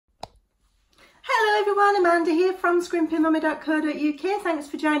Hello everyone, Amanda here from scrimpingmummy.co.uk. Thanks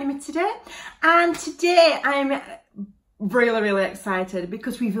for joining me today. And today I'm really excited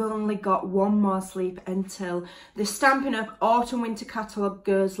because we've only got one more sleep until the Stampin' Up Autumn Winter Catalogue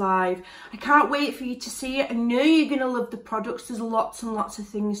goes live. I can't wait for you to see it. I know you're going to love the products. There's lots and lots of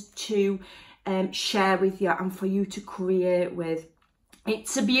things to share with you and for you to create with.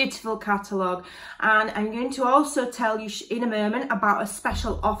 It's a beautiful catalogue, and I'm going to also tell you in a moment about a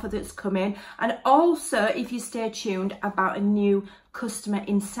special offer that's coming, and also, if you stay tuned, about a new customer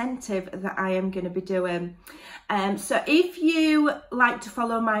incentive that I am going to be doing. So if you like to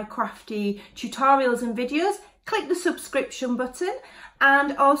follow my crafty tutorials and videos, click the subscription button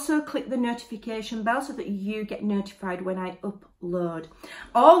and also click the notification bell so that you get notified when I upload.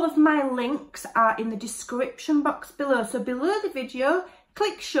 All of my links are in the description box below. So below the video,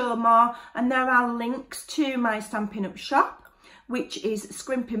 click show more, and there are links to my Stampin' Up shop, which is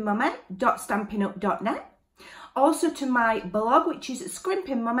scrimpingmummy.stampinup.net. Also to my blog, which is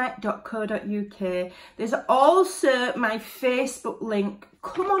scrimpingmummy.co.uk. There's also my Facebook link.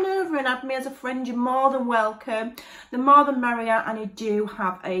 Come on over and add me as a friend. You're more than welcome. The more the merrier, and I do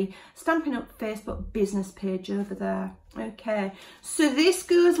have a Stampin' Up Facebook business page over there. Okay, so this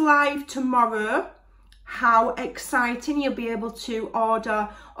goes live tomorrow. How exciting. You'll be able to order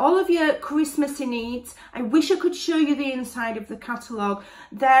all of your Christmassy needs. I wish I could show you the inside of the catalogue.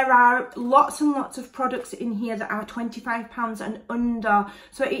 There are lots and lots of products in here that are £25 and under.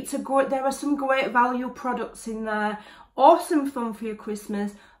 So it's there are some great value products in there. Awesome fun for your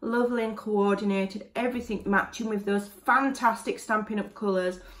Christmas. Lovely and coordinated. Everything matching with those fantastic Stampin' Up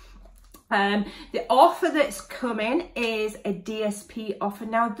colours. The offer that's coming is a DSP offer.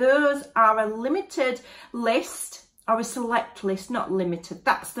 Now those are a limited list, or a select list, not limited,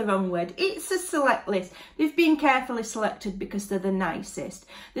 that's the wrong word. It's a select list. They've been carefully selected because they're the nicest.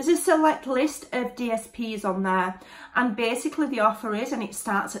 There's a select list of DSPs on there, and basically the offer is, and it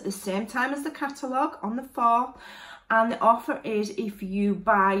starts at the same time as the catalogue on the 4th. And the offer is, if you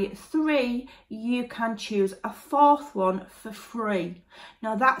buy 3, you can choose a 4th one for free.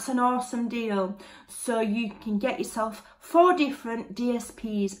 Now that's an awesome deal. So you can get yourself 4 different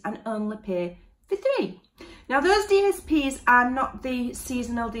DSPs and only pay for 3. Now those DSPs are not the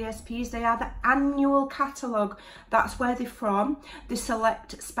seasonal DSPs, they are the annual catalogue. That's where they're from, the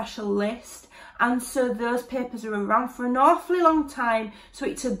select special list. And so those papers are around for an awfully long time. So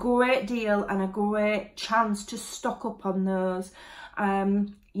it's a great deal and a great chance to stock up on those.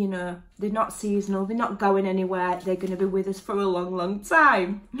 You know, they're not seasonal, they're not going anywhere, they're going to be with us for a long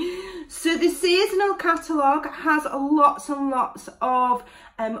time. So the seasonal catalogue has lots and lots of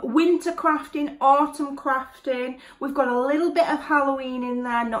winter crafting, autumn crafting. We've got a little bit of Halloween in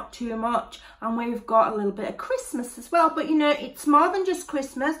there, not too much, and we've got a little bit of Christmas as well. But you know, it's more than just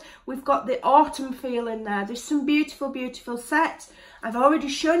Christmas. We've got the autumn feel in there. There's some beautiful sets. I've already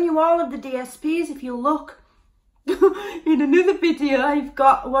shown you all of the DSPs. If you look in another video, I've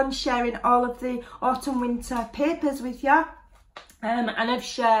got one sharing all of the autumn winter papers with you, and I've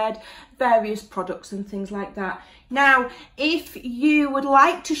shared various products and things like that. Now if you would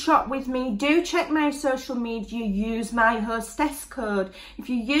like to shop with me, do check my social media, use my hostess code. If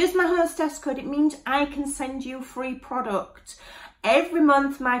you use my hostess code, it means I can send you free product. Every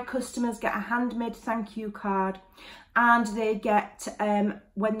month my customers get a handmade thank you card, and they get,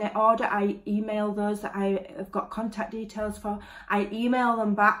 when they order, I email those that I have got contact details for. I email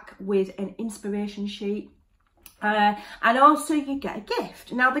them back with an inspiration sheet, and also you get a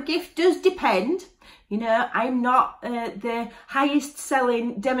gift. Now the gift does depend. You know, I'm not the highest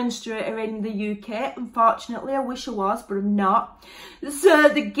selling demonstrator in the UK, unfortunately. I wish I was, but I'm not. So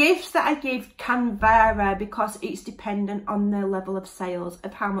the gifts that I give can vary because it's dependent on the level of sales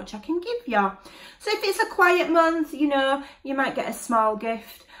of how much I can give you. So if it's a quiet month, you know, you might get a small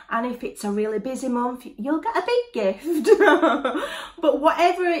gift. And if it's a really busy month, you'll get a big gift. But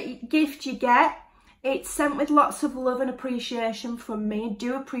whatever gift you get, it's sent with lots of love and appreciation from me. I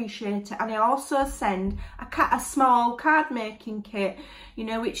do appreciate it. And I also send a small card making kit, you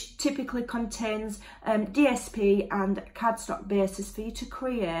know, which typically contains DSP and cardstock bases for you to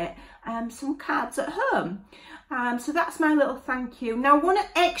create some cards at home. So that's my little thank you. Now, one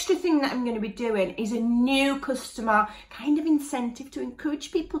extra thing that I'm going to be doing is a new customer kind of incentive to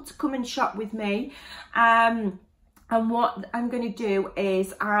encourage people to come and shop with me. And what I'm going to do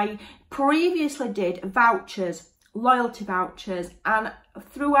is, I previously did vouchers, loyalty vouchers, and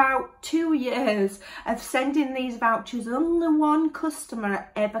throughout 2 years of sending these vouchers, only one customer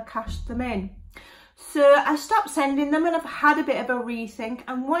ever cashed them in. So I stopped sending them, and I've had a bit of a rethink.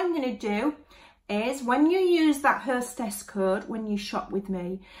 And what I'm going to do is, when you use that hostess code when you shop with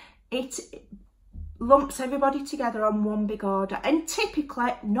me, it lumps everybody together on one big order, and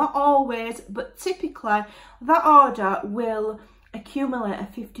typically, not always, but typically that order will accumulate a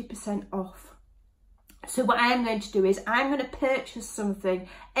 50% off. So what I'm going to do is I'm going to purchase something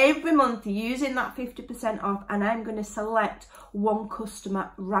every month using that 50% off, and I'm going to select one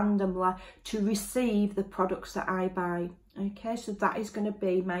customer randomly to receive the products that I buy. Okay, so that is going to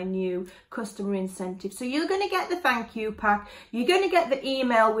be my new customer incentive. So you're going to get the thank you pack, you're going to get the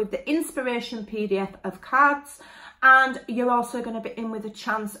email with the inspiration PDF of cards, and you're also going to be in with a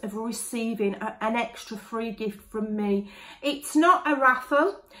chance of receiving an extra free gift from me. It's not a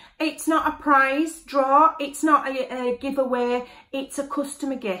raffle, it's not a prize draw, it's not a giveaway, it's a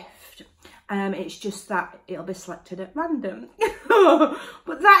customer gift. It's just that it'll be selected at random.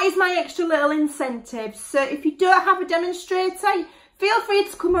 But that is my extra little incentive. So if you don't have a demonstrator, feel free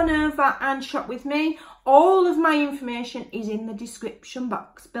to come on over and shop with me. All of my information is in the description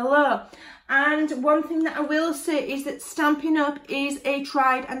box below. And one thing that I will say is that Stampin' Up is a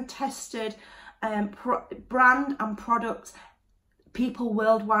tried and tested brand and product. People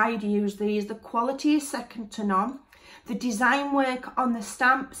worldwide use these. The quality is second to none. The design work on the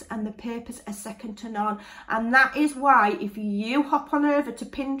stamps and the papers are second to none. And that is why if you hop on over to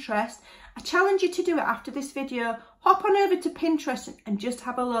Pinterest, I challenge you to do it after this video. Hop on over to Pinterest and just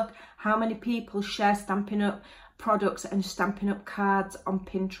have a look how many people share Stampin' Up products and Stampin' Up cards on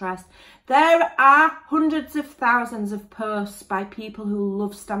Pinterest. There are hundreds of thousands of posts by people who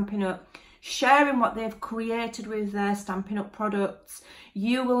love Stampin' Up, sharing what they've created with their Stampin' Up products.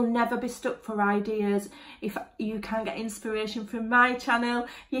 You will never be stuck for ideas. If you can't get inspiration from my channel,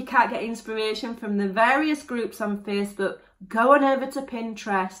 you can't get inspiration from the various groups on Facebook, go on over to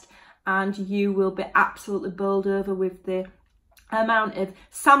Pinterest and you will be absolutely bowled over with the amount of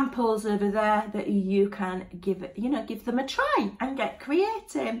samples over there that you can give them a try and get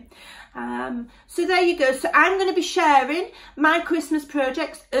creative. So there you go. So I'm going to be sharing my Christmas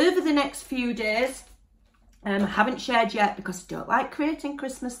projects over the next few days. I haven't shared yet because I don't like creating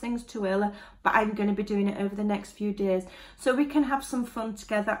Christmas things too early, but I'm going to be doing it over the next few days so we can have some fun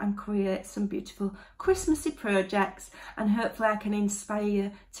together and create some beautiful Christmassy projects, and hopefully I can inspire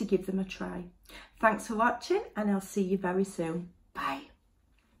you to give them a try. Thanks for watching, and I'll see you very soon. Bye.